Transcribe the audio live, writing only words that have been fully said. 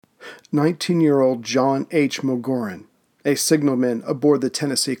19-year-old John H. Mulgoran, a signalman aboard the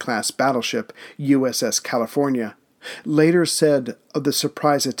Tennessee-class battleship USS California, later said of the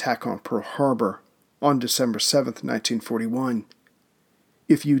surprise attack on Pearl Harbor on December 7, 1941,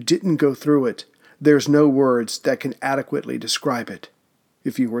 "If you didn't go through it, there's no words that can adequately describe it.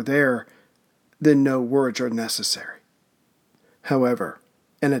 If you were there, then no words are necessary." However,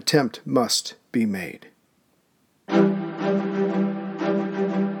 an attempt must be made.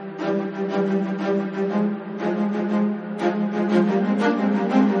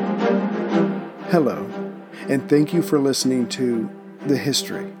 Hello, and thank you for listening to The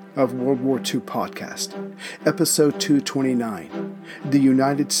History of World War II podcast, episode 229, The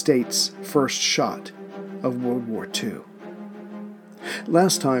United States' First Shot of World War II.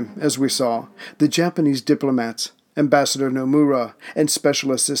 Last time, as we saw, the Japanese diplomats, Ambassador Nomura and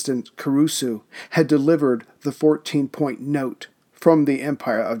Special Assistant Kurusu, had delivered the 14-point note from the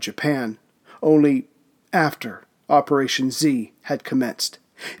Empire of Japan only after Operation Z had commenced,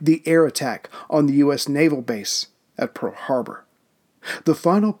 the air attack on the US Naval Base at Pearl Harbor. The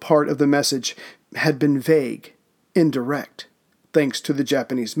final part of the message had been vague, indirect, thanks to the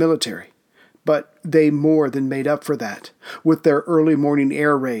Japanese military, but they more than made up for that with their early morning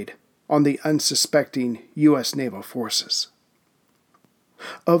air raid on the unsuspecting U.S. naval forces.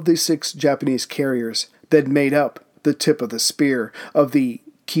 Of the 6 Japanese carriers that made up the tip of the spear of the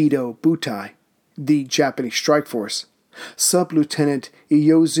Kido Butai, the Japanese strike force, Sub-Lieutenant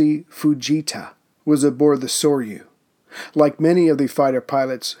Iyoshi Fujita was aboard the Soryu. Like many of the fighter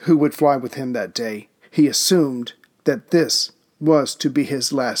pilots who would fly with him that day, he assumed that this was to be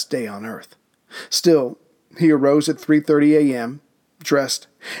his last day on Earth. Still, he arose at 3:30 a.m., dressed,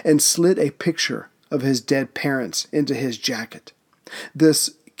 and slid a picture of his dead parents into his jacket.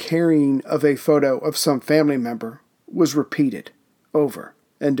 This carrying of a photo of some family member was repeated over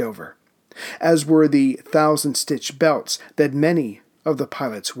and over, as were the 1,000-stitch belts that many of the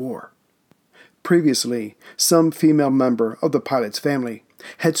pilots wore. Previously, some female member of the pilot's family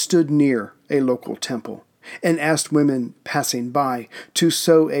had stood near a local temple and asked women passing by to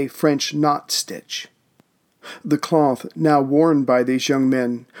sew a French knot stitch. The cloth now worn by these young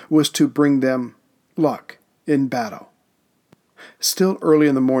men was to bring them luck in battle. Still early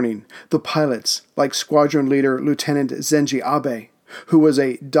in the morning, the pilots, like Squadron Leader Lieutenant Zenji Abe, who was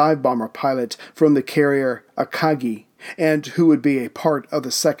a dive bomber pilot from the carrier Akagi and who would be a part of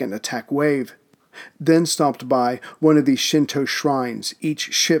the second attack wave, then stopped by one of the Shinto shrines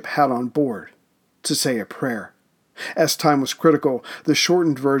each ship had on board to say a prayer. As time was critical, the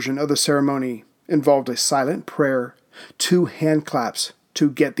shortened version of the ceremony involved a silent prayer, 2 hand claps to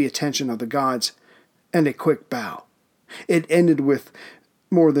get the attention of the gods, and a quick bow. It ended with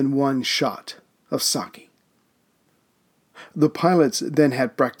more than 1 shot of sake. The pilots then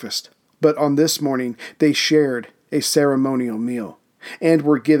had breakfast, but on this morning they shared a ceremonial meal and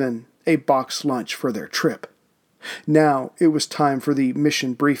were given a box lunch for their trip. Now it was time for the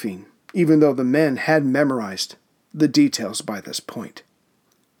mission briefing, even though the men had memorized the details by this point.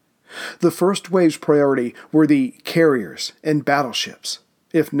 The first wave's priority were the carriers and battleships.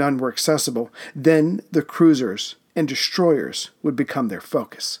 If none were accessible, then the cruisers and destroyers would become their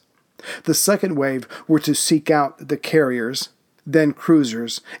focus. The second wave were to seek out the carriers, then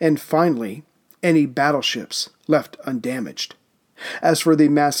cruisers, and finally, any battleships left undamaged. As for the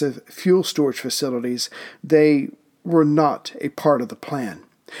massive fuel storage facilities, they were not a part of the plan,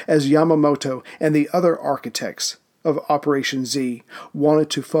 as Yamamoto and the other architects of Operation Z wanted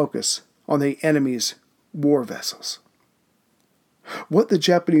to focus on the enemy's war vessels. What the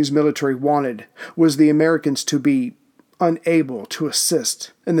Japanese military wanted was the Americans to be unable to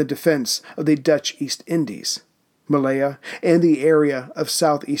assist in the defense of the Dutch East Indies, Malaya, and the area of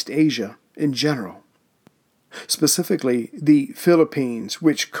Southeast Asia in general. Specifically, the Philippines,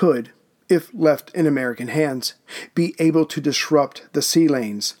 which could, if left in American hands, be able to disrupt the sea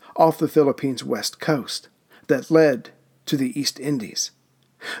lanes off the Philippines' west coast that led to the East Indies.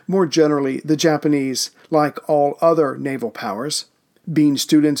 More generally, the Japanese, like all other naval powers, being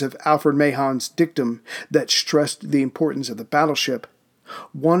students of Alfred Mahon's dictum that stressed the importance of the battleship,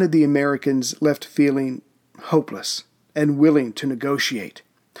 wanted the Americans left feeling hopeless and willing to negotiate.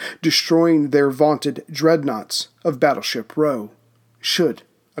 Destroying their vaunted dreadnoughts of Battleship Row should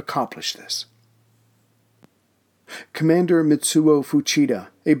accomplish this. Commander Mitsuo Fuchida,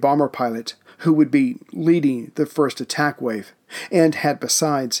 a bomber pilot who would be leading the first attack wave and had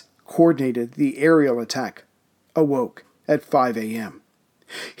besides coordinated the aerial attack, awoke at 5 a.m.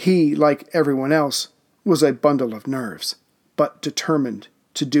 He, like everyone else, was a bundle of nerves, but determined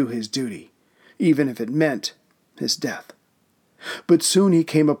to do his duty, even if it meant his death. But soon he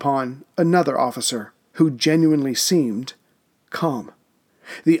came upon another officer who genuinely seemed calm.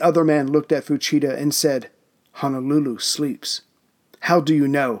 The other man looked at Fuchida and said, "Honolulu sleeps." "How do you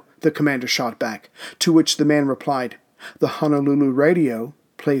know?" the commander shot back, to which the man replied, "The Honolulu radio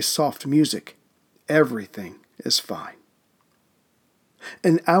plays soft music. Everything is fine."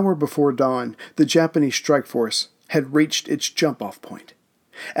 An hour before dawn, the Japanese strike force had reached its jump-off point.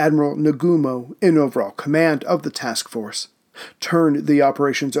 Admiral Nagumo, in overall command of the task force, turned the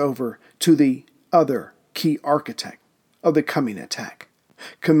operations over to the other key architect of the coming attack,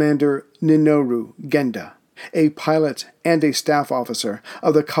 Commander Minoru Genda, a pilot and a staff officer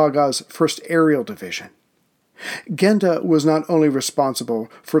of the Kaga's 1st Aerial Division. Genda was not only responsible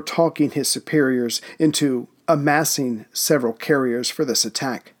for talking his superiors into amassing several carriers for this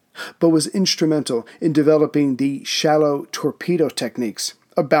attack, but was instrumental in developing the shallow torpedo techniques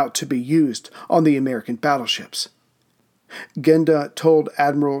about to be used on the American battleships. Genda told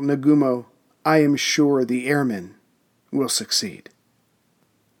Admiral Nagumo, "I am sure the airmen will succeed."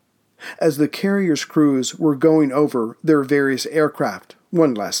 As the carriers' crews were going over their various aircraft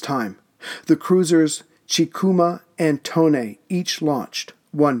one last time, the cruisers Chikuma and Tone each launched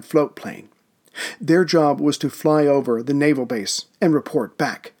one float plane. Their job was to fly over the naval base and report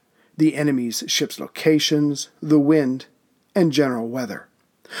back the enemy's ship's locations, the wind, and general weather.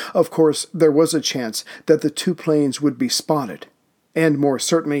 Of course, there was a chance that the two planes would be spotted, and more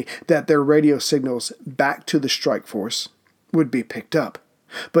certainly that their radio signals back to the strike force would be picked up.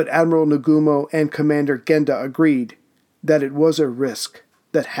 But Admiral Nagumo and Commander Genda agreed that it was a risk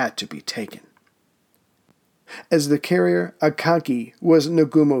that had to be taken. As the carrier Akagi was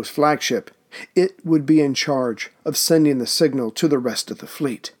Nagumo's flagship, it would be in charge of sending the signal to the rest of the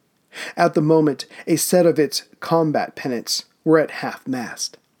fleet. At the moment, a set of its combat pennants were at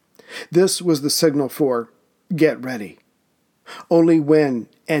half-mast. This was the signal for "get ready." Only when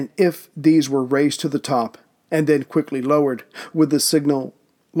and if these were raised to the top and then quickly lowered would the signal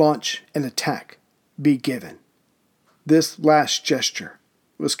 "launch an attack" be given. This last gesture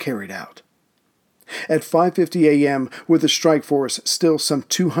was carried out. At 5:50 a.m., with the strike force still some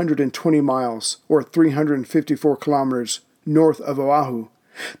 220 miles or 354 kilometers north of Oahu,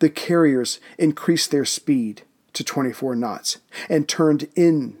 the carriers increased their speed to 24 knots and turned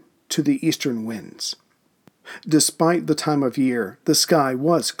in to the eastern winds. Despite the time of year, the sky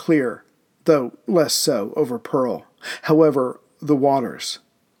was clear, though less so over Pearl. However, the waters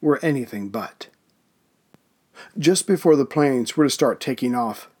were anything but. Just before the planes were to start taking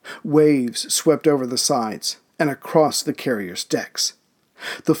off, waves swept over the sides and across the carrier's decks.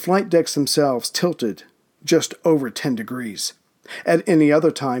 The flight decks themselves tilted just over 10 degrees. At any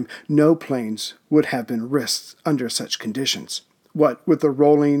other time, no planes would have been risked under such conditions, what with the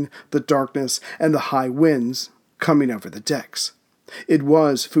rolling, the darkness, and the high winds coming over the decks. It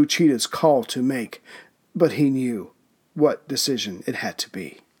was Fuchida's call to make, but he knew what decision it had to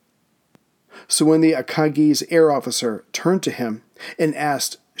be. So when the Akagi's air officer turned to him and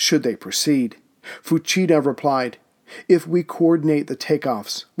asked should they proceed, Fuchida replied, "If we coordinate the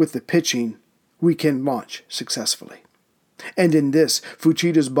takeoffs with the pitching, we can launch successfully." And in this,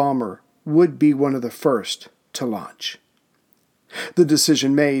 Fuchida's bomber would be one of the first to launch. The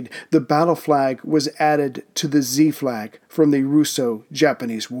decision made, the battle flag was added to the Z flag from the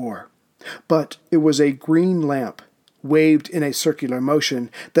Russo-Japanese War. But it was a green lamp waved in a circular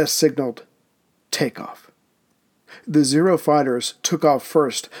motion that signaled takeoff. The Zero fighters took off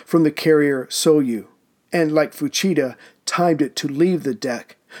first from the carrier Soyu, and like Fuchida, timed it to leave the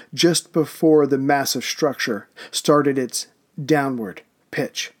deck just before the massive structure started its downward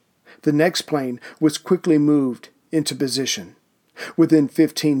pitch. The next plane was quickly moved into position. Within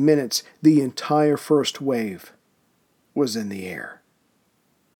 15 minutes, the entire first wave was in the air.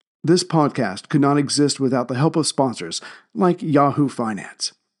 This podcast could not exist without the help of sponsors like Yahoo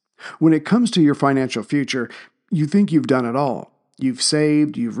Finance. When it comes to your financial future, you think you've done it all. You've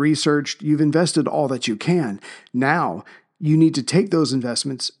saved, you've researched, you've invested all that you can. Now, you need to take those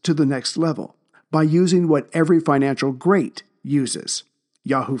investments to the next level by using what every financial great uses,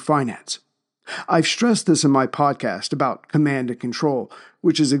 Yahoo Finance. I've stressed this in my podcast about command and control,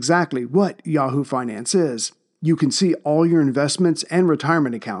 which is exactly what Yahoo Finance is. You can see all your investments and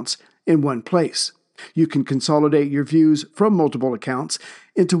retirement accounts in one place. You can consolidate your views from multiple accounts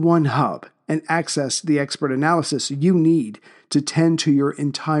into one hub and access the expert analysis you need to tend to your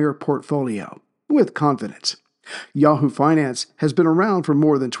entire portfolio with confidence. Yahoo Finance has been around for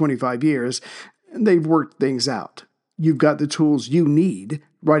more than 25 years, and they've worked things out. You've got the tools you need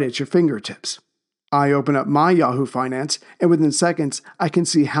right at your fingertips. I open up my Yahoo Finance, and within seconds, I can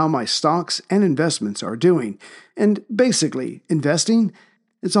see how my stocks and investments are doing. And basically, investing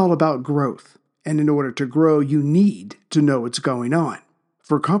is all about growth. And in order to grow, you need to know what's going on.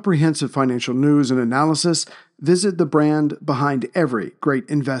 For comprehensive financial news and analysis, visit the brand behind every great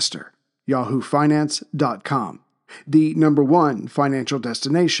investor, yahoofinance.com, the #1 financial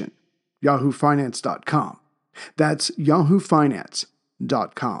destination, yahoofinance.com. That's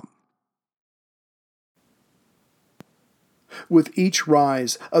yahoofinance.com. With each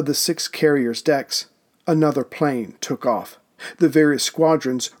rise of the 6 carriers' decks, another plane took off. The various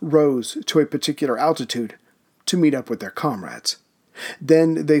squadrons rose to a particular altitude to meet up with their comrades.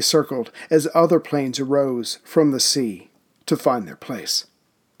 Then they circled as other planes arose from the sea to find their place.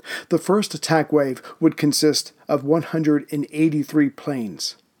 The first attack wave would consist of 183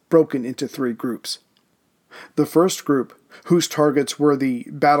 planes, broken into 3 groups. The first group, whose targets were the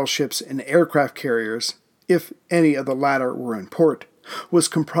battleships and aircraft carriers, if any of the latter were in port, was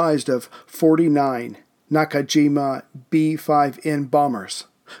comprised of 49 Nakajima B-5N bombers,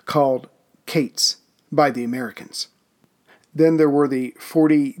 called Kates by the Americans. Then there were the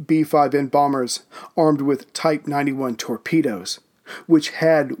 40 B-5N bombers armed with Type 91 torpedoes, which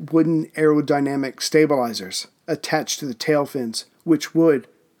had wooden aerodynamic stabilizers attached to the tail fins, which would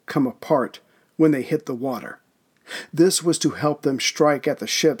come apart when they hit the water. This was to help them strike at the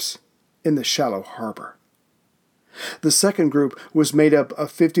ships in the shallow harbor. The second group was made up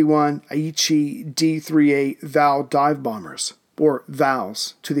of 51 Aichi D-3A Val dive bombers, or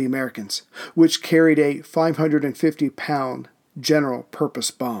VALs to the Americans, which carried a 550-pound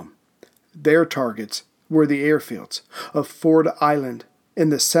general-purpose bomb. Their targets were the airfields of Ford Island in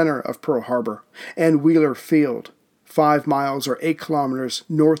the center of Pearl Harbor and Wheeler Field, 5 miles or 8 kilometers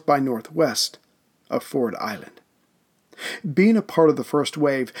north by northwest of Ford Island. Being a part of the first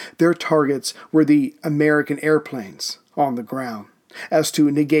wave, their targets were the American airplanes on the ground, as to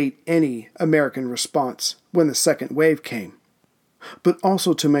negate any American response when the second wave came, but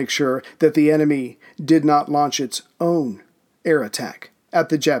also to make sure that the enemy did not launch its own air attack at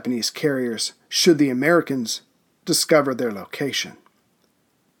the Japanese carriers should the Americans discover their location.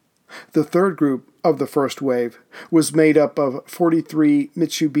 The third group of the first wave was made up of 43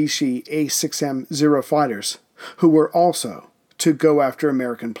 Mitsubishi A6M0 fighters, who were also to go after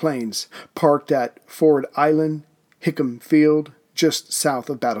American planes parked at Ford Island, Hickam Field, just south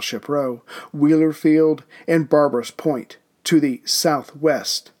of Battleship Row, Wheeler Field, and Barbers Point, to the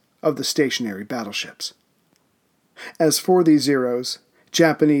southwest of the stationary battleships. As for these Zeros,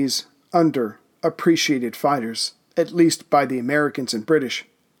 Japanese underappreciated fighters, at least by the Americans and British,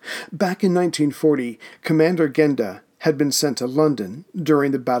 back in 1940, Commander Genda had been sent to London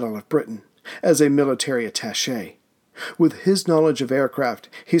during the Battle of Britain as a military attaché. With his knowledge of aircraft,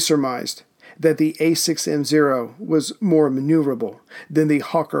 he surmised that the A6M0 was more maneuverable than the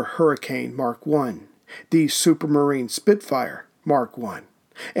Hawker Hurricane Mark I, the Supermarine Spitfire Mark I,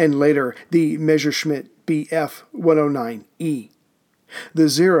 and later the Messerschmitt Bf 109E. The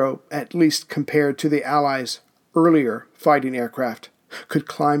Zero, at least compared to the Allies' earlier fighting aircraft, could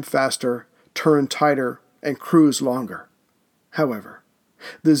climb faster, turn tighter, and cruise longer. However,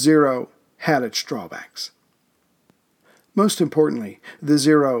 the Zero had its drawbacks. Most importantly, the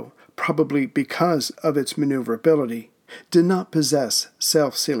Zero, probably because of its maneuverability, did not possess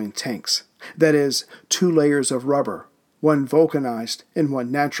self-sealing tanks, that is, 2 layers of rubber, one vulcanized and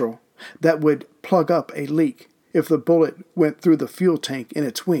one natural, that would plug up a leak if the bullet went through the fuel tank in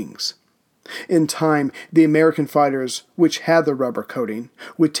its wings. In time, the American fighters, which had the rubber coating,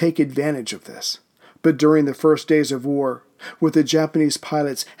 would take advantage of this. But during the first days of war, with the Japanese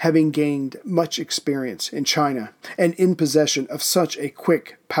pilots having gained much experience in China and in possession of such a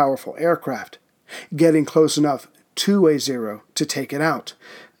quick, powerful aircraft, getting close enough to a Zero to take it out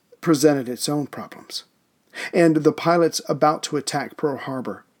presented its own problems. And the pilots about to attack Pearl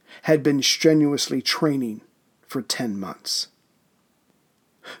Harbor had been strenuously training for 10 months.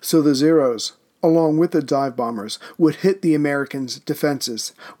 So the Zeros, along with the dive bombers, would hit the Americans'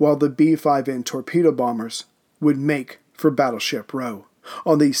 defenses, while the B-5N torpedo bombers would make for Battleship Row,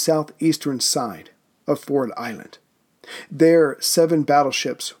 on the southeastern side of Ford Island. There, 7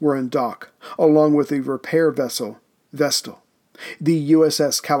 battleships were in dock, along with the repair vessel Vestal. The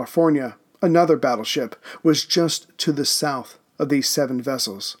USS California, another battleship, was just to the south of these 7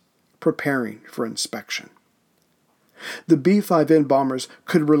 vessels, preparing for inspection. The B-5N bombers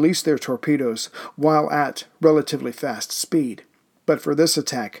could release their torpedoes while at relatively fast speed, but for this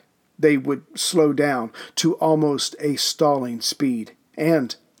attack, they would slow down to almost a stalling speed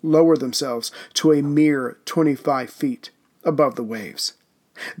and lower themselves to a mere 25 feet above the waves.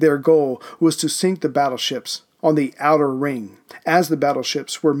 Their goal was to sink the battleships on the outer ring, as the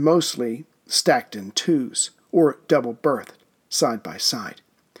battleships were mostly stacked in twos, or double-berthed, side by side.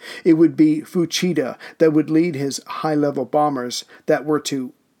 It would be Fuchida that would lead his high-level bombers that were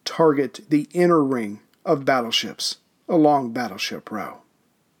to target the inner ring of battleships along Battleship Row.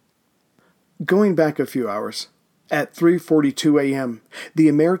 Going back a few hours, at 3:42 a.m., the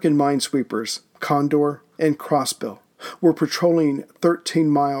American minesweepers Condor and Crossbill were patrolling 13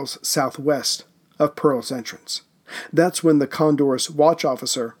 miles southwest of Pearl's entrance. That's when the Condor's watch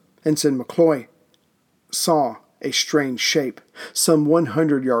officer, Ensign McCloy, saw a strange shape some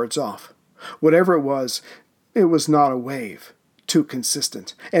 100 yards off. Whatever it was not a wave, too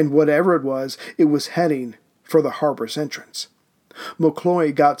consistent, and whatever it was heading for the harbor's entrance.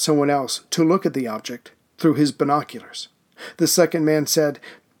 McCloy got someone else to look at the object through his binoculars. The second man said,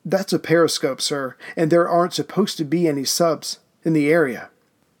 "That's a periscope, sir, and there aren't supposed to be any subs in the area."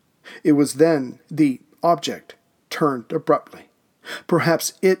 It was then the object turned abruptly.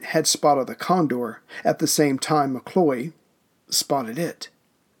 Perhaps it had spotted the Condor at the same time McCloy spotted it.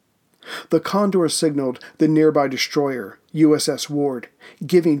 The Condor signaled the nearby destroyer, USS Ward,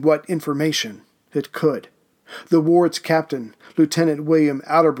 giving what information it could. The Ward's captain, Lieutenant William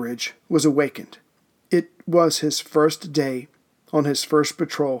Outerbridge, was awakened. It was his first day on his first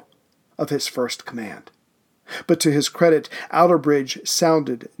patrol of his first command. But to his credit, Outerbridge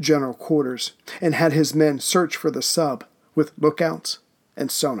sounded general quarters and had his men search for the sub with lookouts and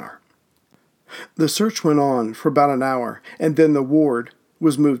sonar. The search went on for about an hour, and then the Ward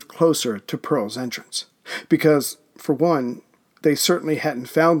was moved closer to Pearl's entrance. Because, for one, they certainly hadn't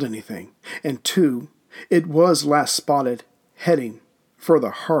found anything, and two, it was last spotted heading for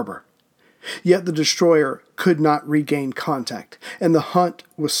the harbor. Yet the destroyer could not regain contact, and the hunt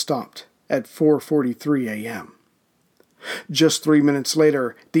was stopped at 4:43 a.m. Just 3 minutes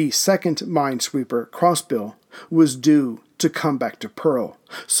later, the second minesweeper, Crossbill, was due to come back to Pearl,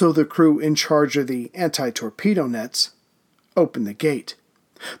 so the crew in charge of the anti-torpedo nets opened the gate.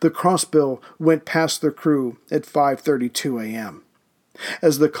 The Crossbill went past the crew at 5:32 a.m.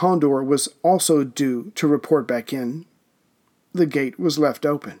 As the Condor was also due to report back in, the gate was left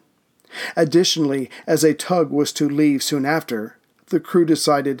open. Additionally, as a tug was to leave soon after, the crew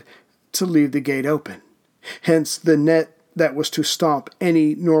decided to leave the gate open. Hence, the net that was to stop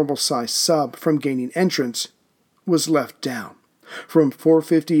any normal-sized sub from gaining entrance was left down from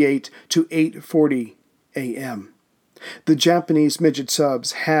 4:58 to 8:40 a.m. The Japanese midget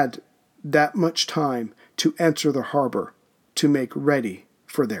subs had that much time to enter the harbor to make ready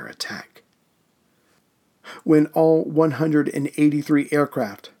for their attack. When all 183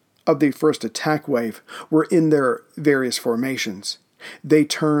 aircraft of the first attack wave were in their various formations, they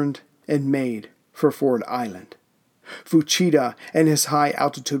turned and made for Ford Island. Fuchida and his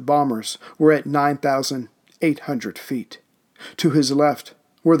high-altitude bombers were at 9,800 feet. To his left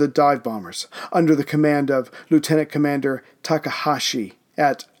were the dive bombers, under the command of Lieutenant Commander Takahashi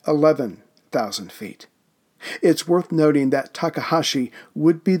at 11,000 feet. It's worth noting that Takahashi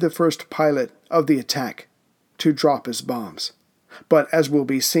would be the first pilot of the attack to drop his bombs. But as will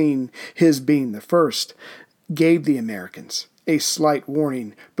be seen, his being the first gave the Americans a slight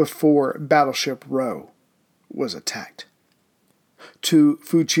warning before Battleship Row was attacked. To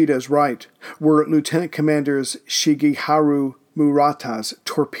Fuchida's right were Lieutenant Commanders Shigeharu Murata's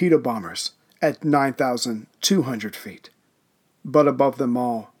torpedo bombers at 9,200 feet. But above them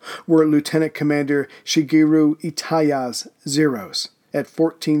all were Lieutenant Commander Shigeru Itaya's Zeros at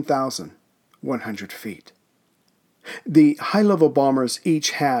 14,100 feet. The high-level bombers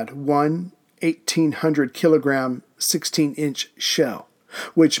each had one 1,800-kilogram 16-inch shell,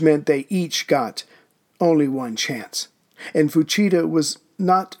 which meant they each got only one chance, and Fuchida was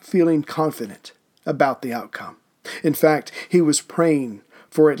not feeling confident about the outcome. In fact, he was praying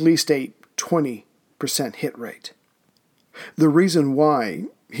for at least a 20% hit rate. The reason why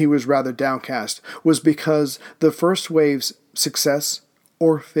he was rather downcast was because the first wave's success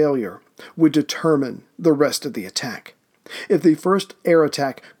or failure would determine the rest of the attack. If the first air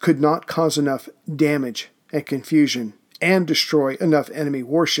attack could not cause enough damage and confusion and destroy enough enemy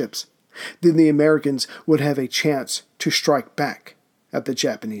warships, then the Americans would have a chance to strike back at the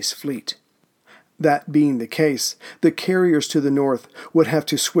Japanese fleet. That being the case, the carriers to the north would have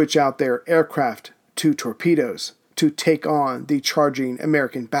to switch out their aircraft to torpedoes to take on the charging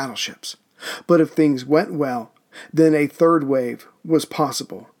American battleships. But if things went well, then a third wave was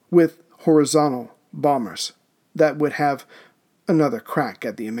possible with horizontal bombers that would have another crack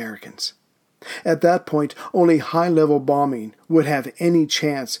at the Americans. At that point, only high-level bombing would have any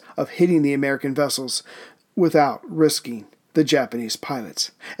chance of hitting the American vessels without risking the Japanese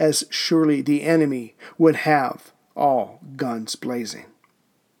pilots, as surely the enemy would have all guns blazing.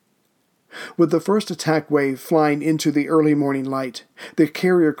 With the first attack wave flying into the early morning light, the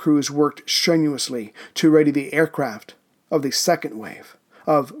carrier crews worked strenuously to ready the aircraft of the second wave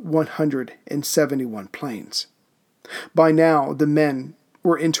of 171 planes. By now, the men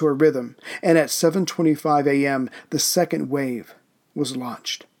were into a rhythm, and at 7:25 a.m., the second wave was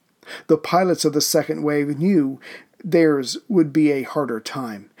launched. The pilots of the second wave knew theirs would be a harder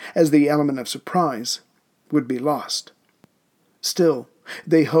time, as the element of surprise would be lost. Still,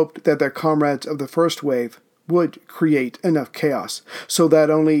 they hoped that their comrades of the first wave would create enough chaos so that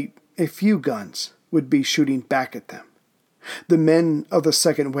only a few guns would be shooting back at them. The men of the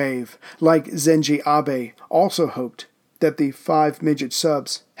second wave, like Zenji Abe, also hoped that the 5 midget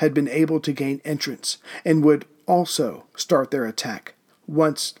subs had been able to gain entrance and would also start their attack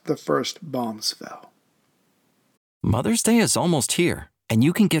once the first bombs fell. Mother's Day is almost here, and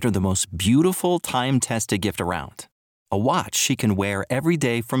you can get her the most beautiful time-tested gift around. A watch she can wear every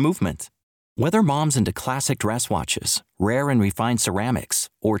day from Movement. Whether mom's into classic dress watches, rare and refined ceramics,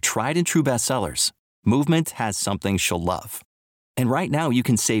 or tried-and-true bestsellers, Movement has something she'll love. And right now you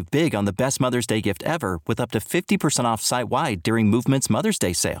can save big on the best Mother's Day gift ever with up to 50% off site-wide during Movement's Mother's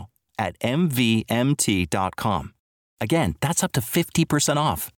Day sale at mvmt.com. Again, that's up to 50%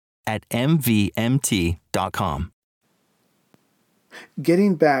 off at mvmt.com.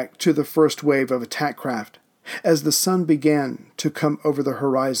 Getting back to the first wave of attack craft, as the sun began to come over the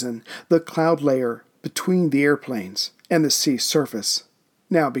horizon, the cloud layer between the airplanes and the sea surface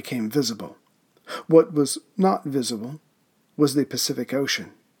now became visible. What was not visible was the Pacific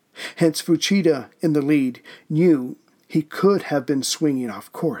Ocean. Hence Fuchida, in the lead, knew he could have been swinging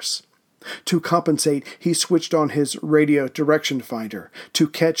off course. To compensate, he switched on his radio direction finder to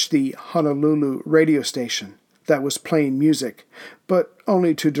catch the Honolulu radio station that was playing music, but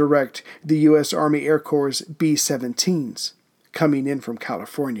only to direct the U.S. Army Air Corps' B-17s coming in from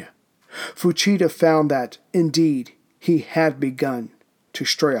California. Fuchida found that, indeed, he had begun to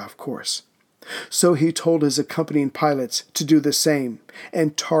stray off course. So he told his accompanying pilots to do the same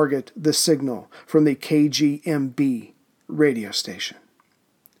and target the signal from the KGMB radio station.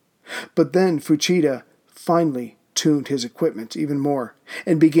 But then Fuchida finally tuned his equipment even more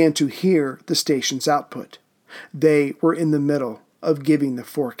and began to hear the station's output. They were in the middle of giving the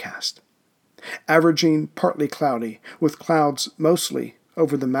forecast. Averaging partly cloudy, with clouds mostly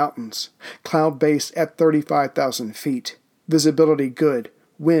over the mountains, cloud base at 35,000 feet, visibility good,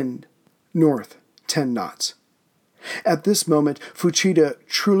 wind north 10 knots. At this moment, Fuchida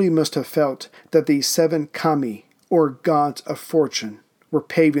truly must have felt that the 7 kami, or gods of fortune, were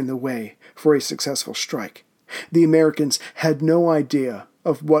paving the way for a successful strike. The Americans had no idea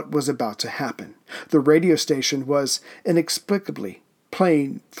of what was about to happen. The radio station was inexplicably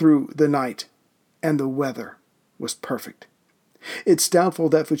playing through the night, and the weather was perfect. It's doubtful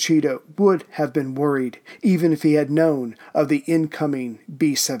that Fuchida would have been worried even if he had known of the incoming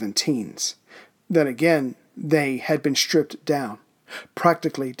B-17s. Then again, they had been stripped down,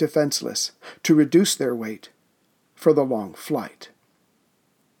 practically defenseless, to reduce their weight for the long flight.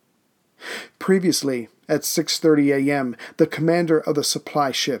 Previously, at 6:30 a.m., the commander of the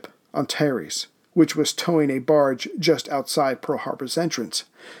supply ship Antares, which was towing a barge just outside Pearl Harbor's entrance,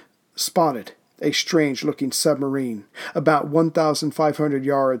 spotted a strange-looking submarine about 1,500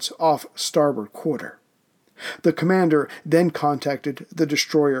 yards off starboard quarter. The commander then contacted the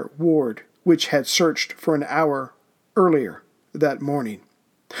destroyer Ward, which had searched for an hour earlier that morning.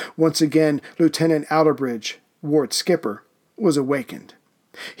 Once again, Lieutenant Outerbridge, Ward's skipper, was awakened.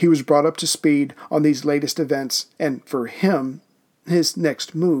 He was brought up to speed on these latest events, and for him, his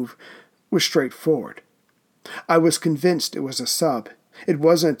next move was straightforward. I was convinced it was a sub. It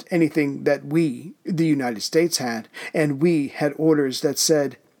wasn't anything that we, the United States, had, and we had orders that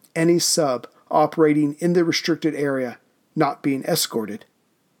said any sub operating in the restricted area, not being escorted,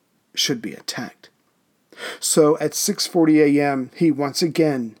 should be attacked. So at 6:40 a.m., he once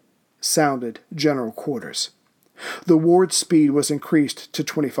again sounded general quarters. The Ward's speed was increased to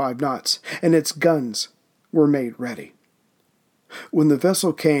 25 knots, and its guns were made ready. When the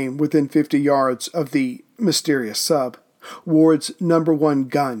vessel came within 50 yards of the mysterious sub, Ward's number 1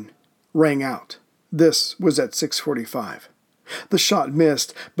 gun rang out. This was at 6:45. The shot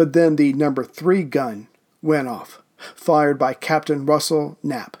missed, but then the number 3 gun went off, fired by Captain Russell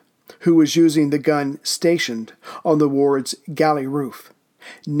Knapp, who was using the gun stationed on the Ward's galley roof.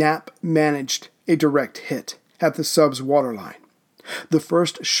 Knapp managed a direct hit at the sub's waterline. The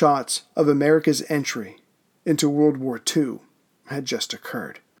first shots of America's entry into World War II had just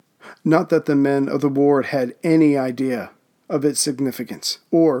occurred. Not that the men of the Ward had any idea of its significance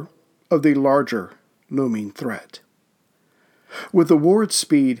or of the larger looming threat. With the Ward's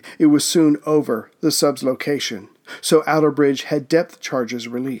speed, it was soon over the sub's location, so Outerbridge had depth charges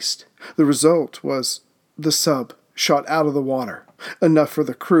released. The result was the sub shot out of the water, enough for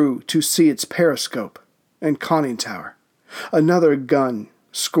the crew to see its periscope and conning tower. Another gun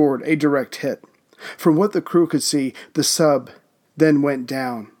scored a direct hit. From what the crew could see, the sub then went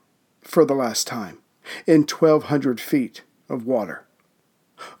down for the last time in 1,200 feet of water.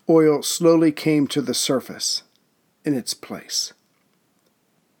 Oil slowly came to the surface in its place.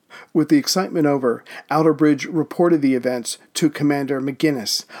 With the excitement over, Outerbridge reported the events to Commander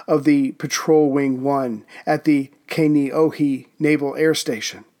McGinnis of the Patrol Wing 1 at the Kaneohe Naval Air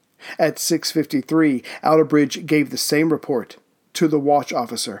Station. At 6:53, Outerbridge gave the same report to the watch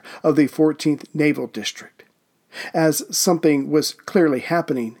officer of the 14th Naval District. As something was clearly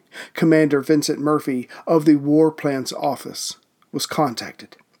happening, Commander Vincent Murphy of the War Plans Office was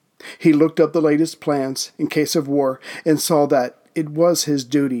contacted. He looked up the latest plans in case of war and saw that it was his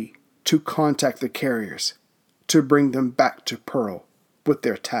duty to contact the carriers to bring them back to Pearl with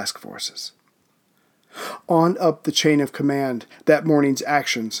their task forces. On up the chain of command, that morning's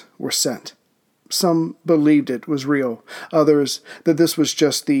actions were sent. Some believed it was real, others that this was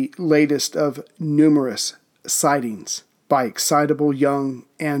just the latest of numerous sightings by excitable young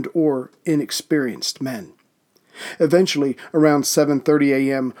and or inexperienced men. Eventually, around 7:30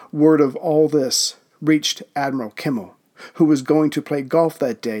 a.m., word of all this reached Admiral Kimmel, who was going to play golf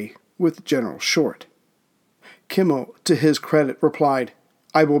that day with General Short. Kimmel, to his credit, replied,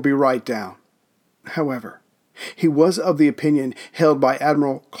 "I will be right down." However, he was of the opinion held by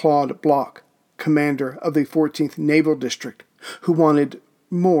Admiral Claude Bloch, commander of the 14th Naval District, who wanted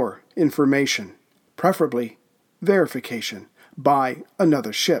more information, preferably verification, by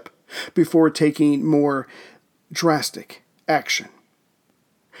another ship, before taking more drastic action.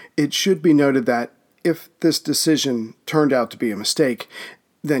 It should be noted that if this decision turned out to be a mistake,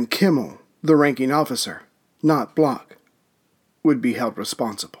 then Kimmel, the ranking officer, not Bloch, would be held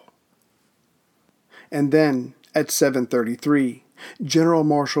responsible. And then, at 7:33, General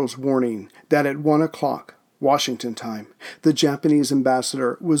Marshall's warning that at 1 o'clock, Washington time, the Japanese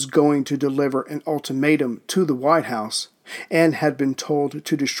ambassador was going to deliver an ultimatum to the White House and had been told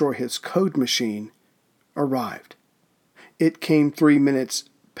to destroy his code machine, arrived. It came 3 minutes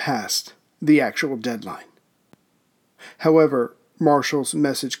past the actual deadline. However, Marshall's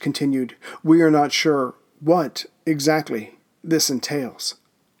message continued, "We are not sure what exactly this entails."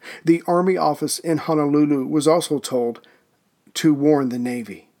 The Army office in Honolulu was also told to warn the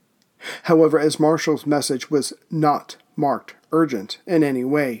Navy. However, as Marshall's message was not marked urgent in any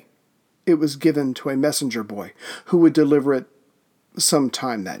way, it was given to a messenger boy who would deliver it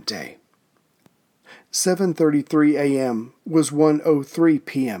sometime that day. 7:33 a.m. was 1:03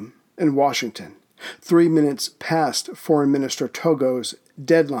 p.m. in Washington, 3 minutes past Foreign Minister Togo's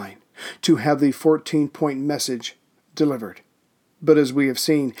deadline to have the 14-point message delivered. But as we have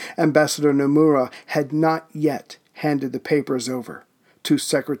seen, Ambassador Nomura had not yet handed the papers over to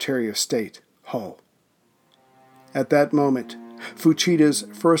Secretary of State Hull. At that moment, Fuchida's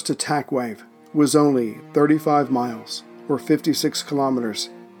first attack wave was only 35 miles or 56 kilometers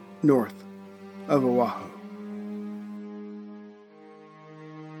north of Oahu.